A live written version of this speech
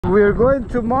We're going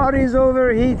to Marty's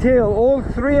Overheat Hill, all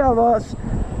three of us,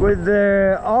 with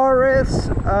the RS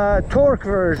torque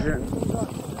version.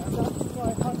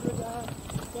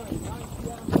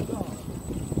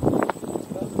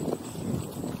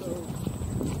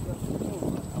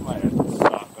 I might have to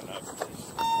soften up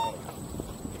this.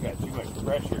 You got too much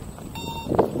pressure.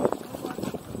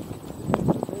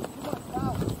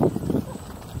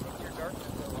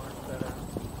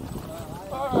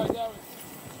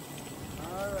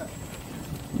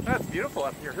 That's beautiful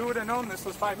up here. Who would have known this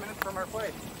was 5 minutes from our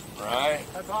place? Right.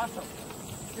 That's awesome.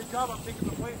 Good job on picking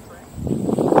the place,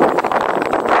 Frank.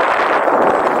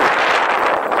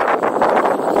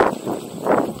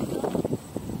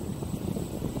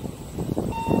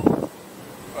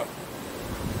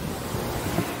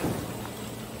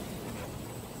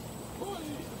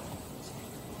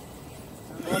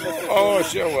 Oh,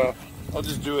 sure, well, I'll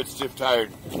just do it stiff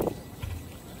tired.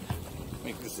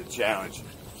 Make this a challenge.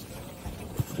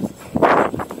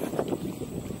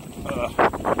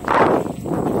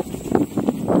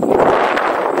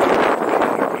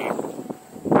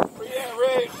 Yeah,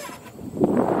 right.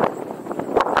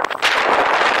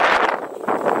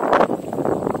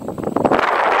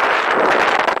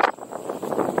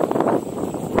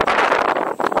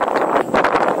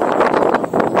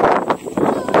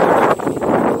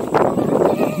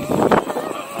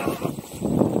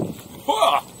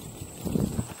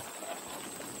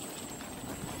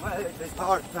 Well, it's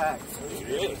hard packed. So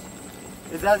It is.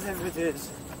 it's as if it is.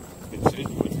 It's what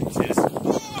it is.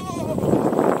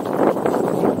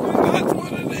 That's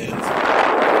what it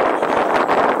is.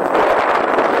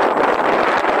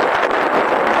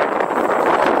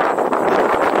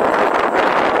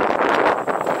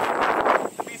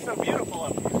 It'd be so beautiful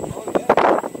up here. Oh,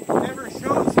 yeah. It never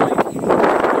shows like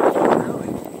really.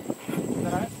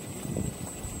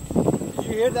 Did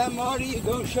you hear that, Marty? You're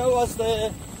going to show us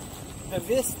the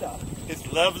vista.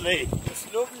 It's lovely.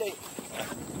 It's lovely.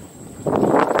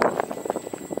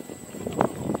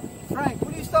 Frank,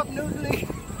 will you stop noodling?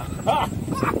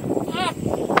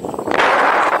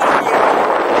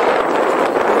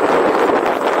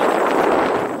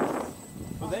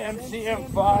 Well, the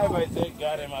MCM5, I think,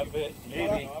 got him up it.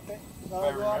 Maybe. If I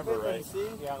remember right.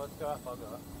 Yeah, let's go up. I'll go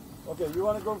up. Okay, you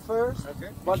want to go first? Okay.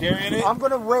 But Carrying it? I'm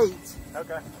going to wait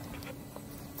Okay.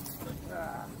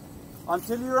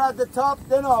 until you're at the top,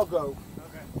 then I'll go.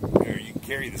 Okay. Here, you can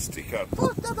carry the stick up.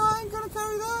 Fuck that, I ain't going to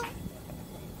carry that.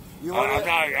 You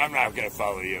I'm not going to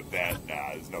follow you up that.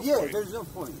 Nah, there's no Yeah, point. there's no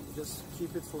point. Just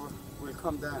keep it for we'll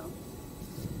come down.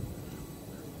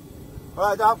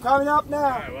 Alright, I'm coming up now.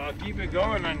 Alright, well, I'll keep it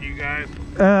going on you guys.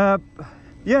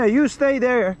 Yeah, you stay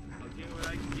there. I'll get what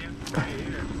I can get right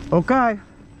here. Okay.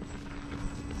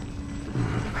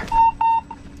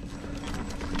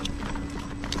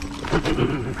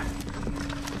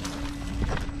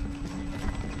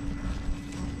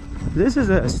 This is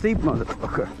a steep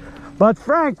motherfucker. But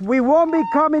Frank, we won't be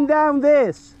coming down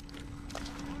this.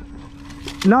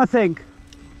 Nothing.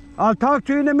 I'll talk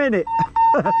to you in a minute.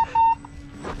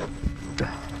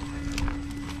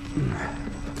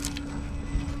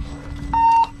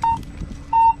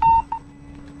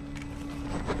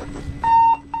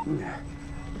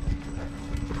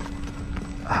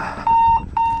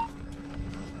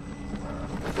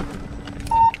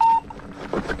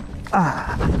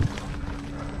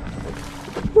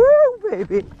 Woo,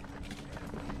 baby.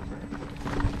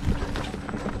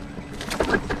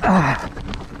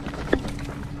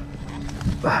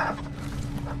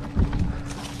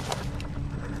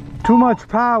 Too much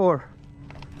power.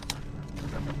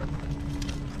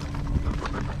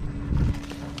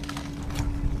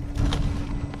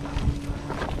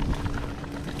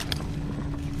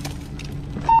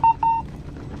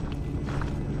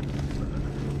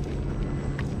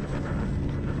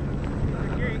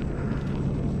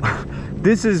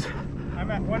 This is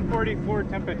I'm at 144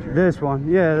 temperature. this one.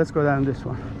 Yeah, let's go down this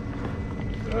one.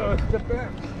 Oh, step back.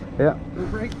 Yeah. No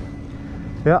break.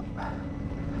 Yeah.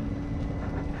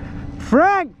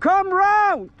 Frank, come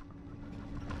round.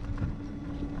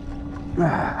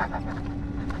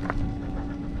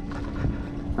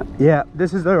 Yeah,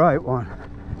 this is the right one.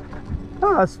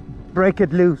 Oh, let's break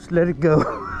it loose. Let it go.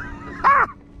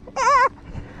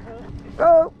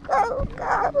 Go, go,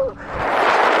 go.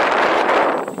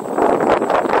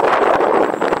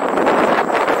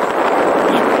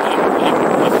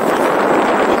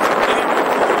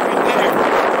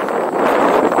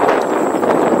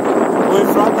 In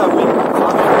front of me.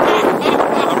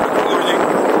 I'm recording.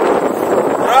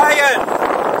 Ryan!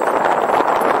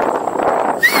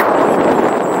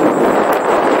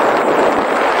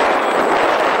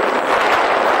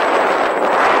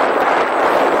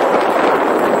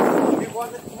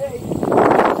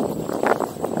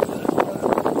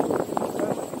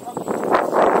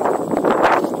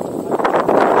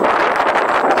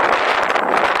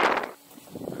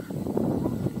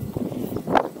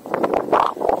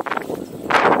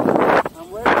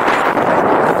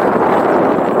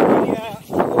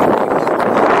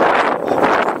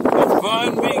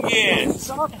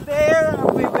 up there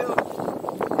and we will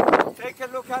take a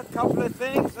look at a couple of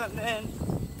things and then...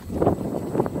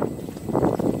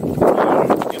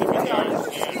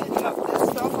 This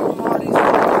stuff on Marty's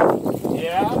farm.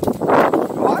 Yeah?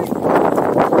 Right?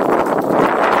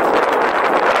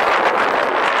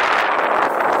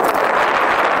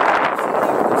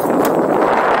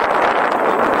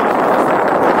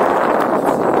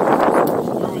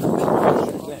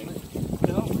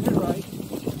 No, you're right.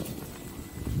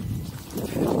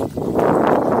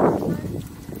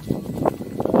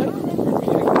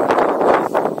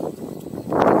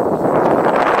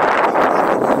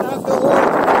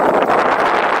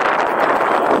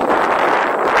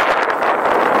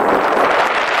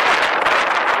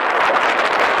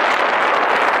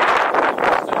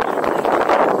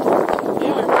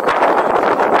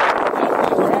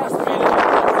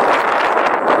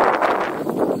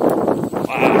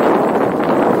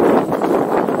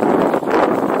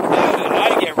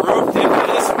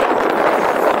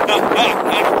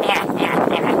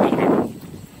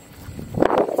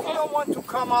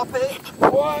 Come up here.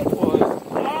 What was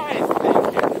I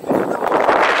thinking?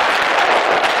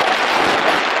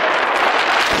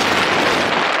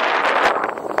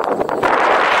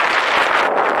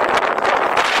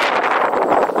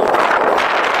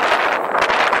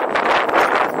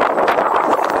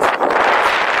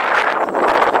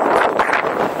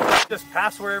 Just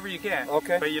pass wherever you can.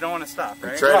 Okay. But you don't want to stop,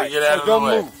 right? Try to get out of the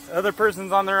way. Move. The other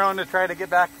person's on their own to try to get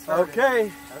back.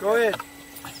 Okay, go ahead.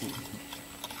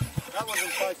 That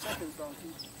wasn't 5 seconds, donkey.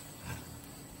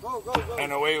 Go, go, go.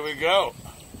 And away we go.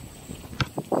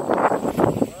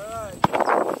 Alright.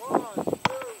 1, 2,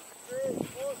 3,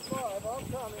 4, 5. I'm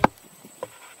coming.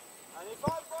 And if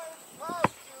I'm going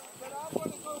past you, then I'm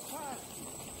going to go past.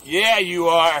 Yeah, you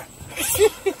are.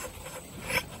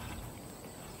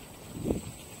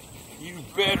 You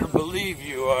better believe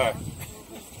you are.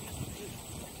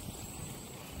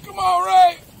 Come on,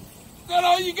 Ray. Is that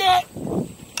all you got?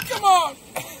 Come on.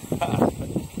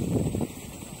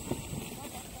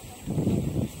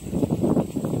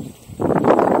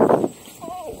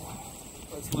 Oh,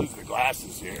 let's lose the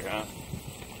glasses here, huh?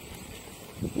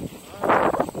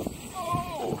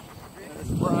 Oh,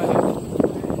 there's Brian.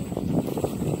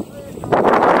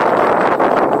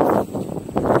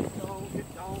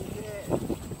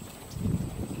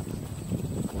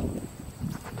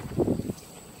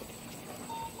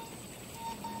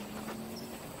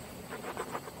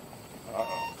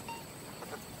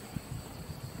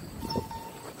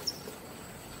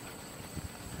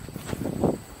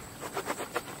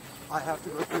 I have to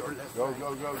go to your left. Go,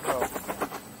 go, go, go.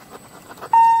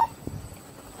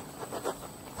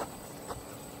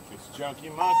 It's Chunky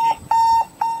Monkey.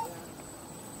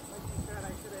 Like you said,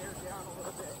 I should have aired down a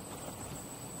little bit.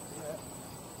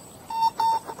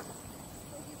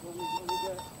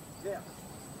 Yeah.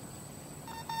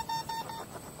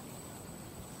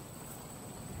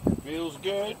 Feels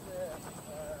good.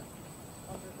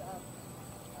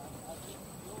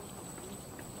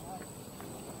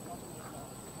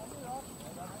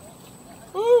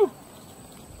 Woo!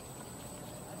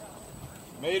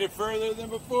 Made it further than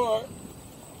before.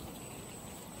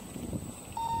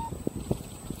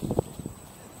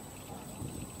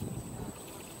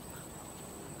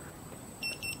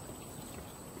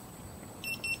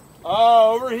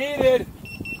 Oh, overheated.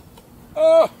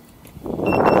 Oh.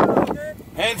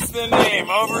 Hence the name,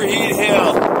 Overheat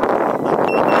Hill.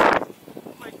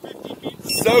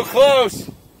 So close.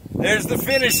 There's the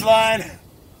finish line.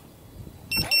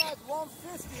 I'm at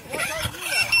 150. What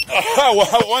are you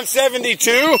at?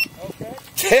 172.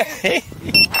 Okay.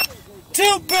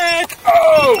 Tilt back.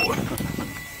 Oh.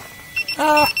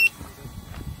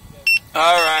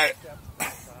 All right.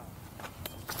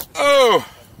 Oh.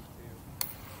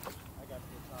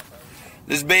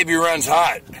 This baby runs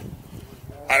hot.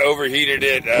 I overheated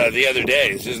it the other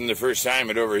day. This isn't the first time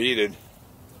it overheated.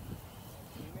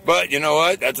 But you know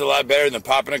what? That's a lot better than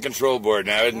popping a control board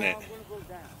now, isn't it?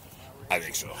 I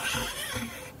think so.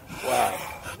 Wow.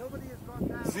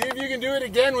 See if you can do it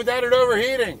again without it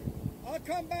overheating. I'll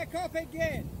come back up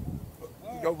again.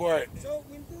 Right. Go for it. So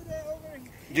we'll do the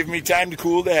overheat. Give me time to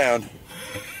cool down.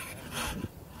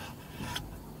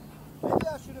 Maybe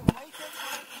I should have waited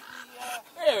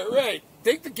for There, right.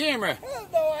 Take the camera. Hell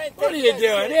no, I ain't What are you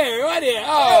doing? There, what are you?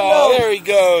 Hello. Oh, there he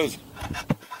goes.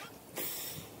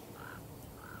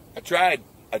 I tried.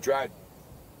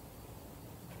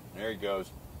 There he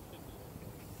goes.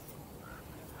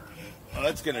 Well,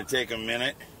 that's going to take a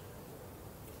minute.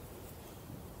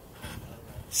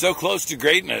 So close to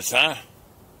greatness, huh?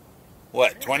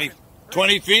 What, 20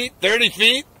 feet? 30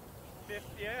 feet? 50,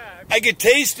 yeah. I could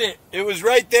taste it. It was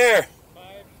right there. 5,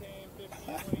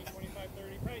 10,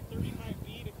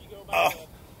 Oh,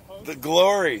 the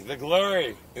glory, the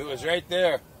glory. It was right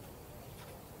there.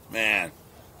 Man.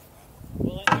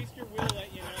 Well, at least your wheel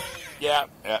let you know. Yep,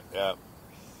 yep, yep.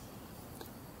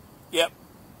 Yep.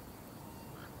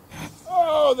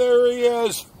 Oh, there he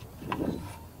is.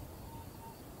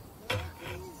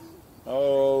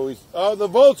 Oh, the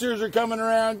vultures are coming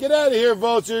around. Get out of here,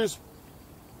 vultures.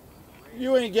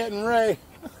 You ain't getting Ray.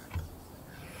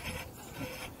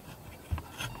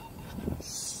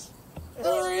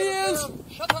 There he is.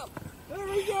 Shut up. There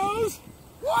he goes.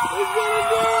 He's gonna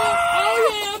do it. Oh,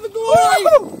 yeah, the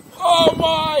glory. Oh,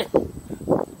 my.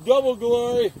 Double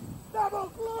glory.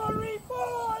 Double glory,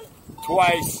 boy.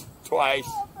 Twice. Twice.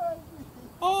 Oh,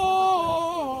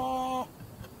 Oh.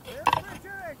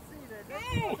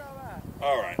 All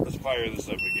All right, let's fire this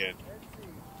up again. Let's see.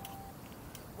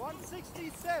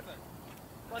 167.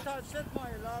 But I set my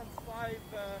alarm 5.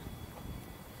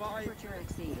 Temperature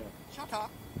exceeded. Shut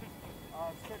up.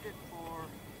 I'll set it for,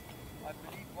 I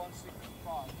believe,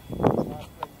 165. Last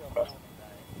place of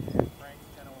morning. Frank's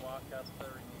gonna walk up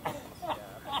 30 minutes.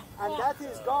 Yeah. And that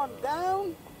is gone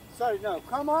down. Sorry, no.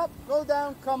 Come up, go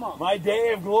down, come up. My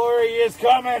day of glory is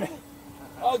coming.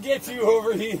 I'll get you,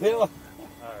 Overheat Hill. All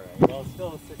right. Well,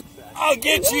 still a success. I'll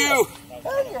get you.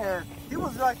 Hell yeah. He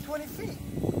was like 20 feet.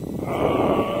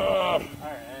 All right.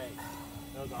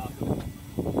 That was awesome.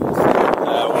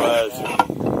 That was.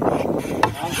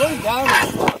 I'm going down.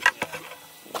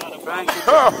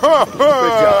 Good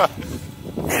job.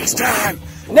 Next time.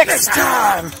 Next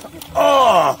time.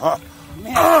 Oh.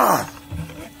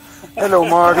 Hello,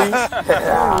 Marty.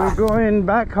 We're going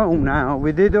back home now.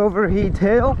 We did Overheat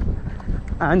Hill,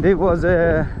 and it was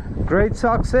a great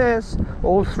success.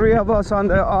 All three of us on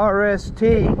the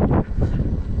RST.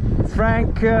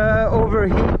 Frank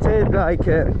overheated like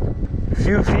a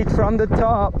few feet from the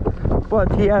top,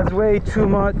 but he has way too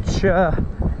much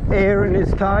air in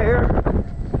his tire,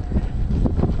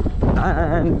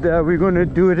 and we're gonna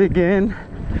do it again,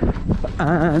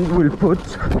 and we'll put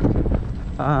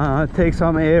take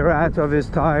some air out of his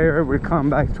tire. We'll come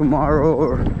back tomorrow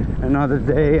or another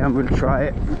day and we'll try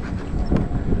it.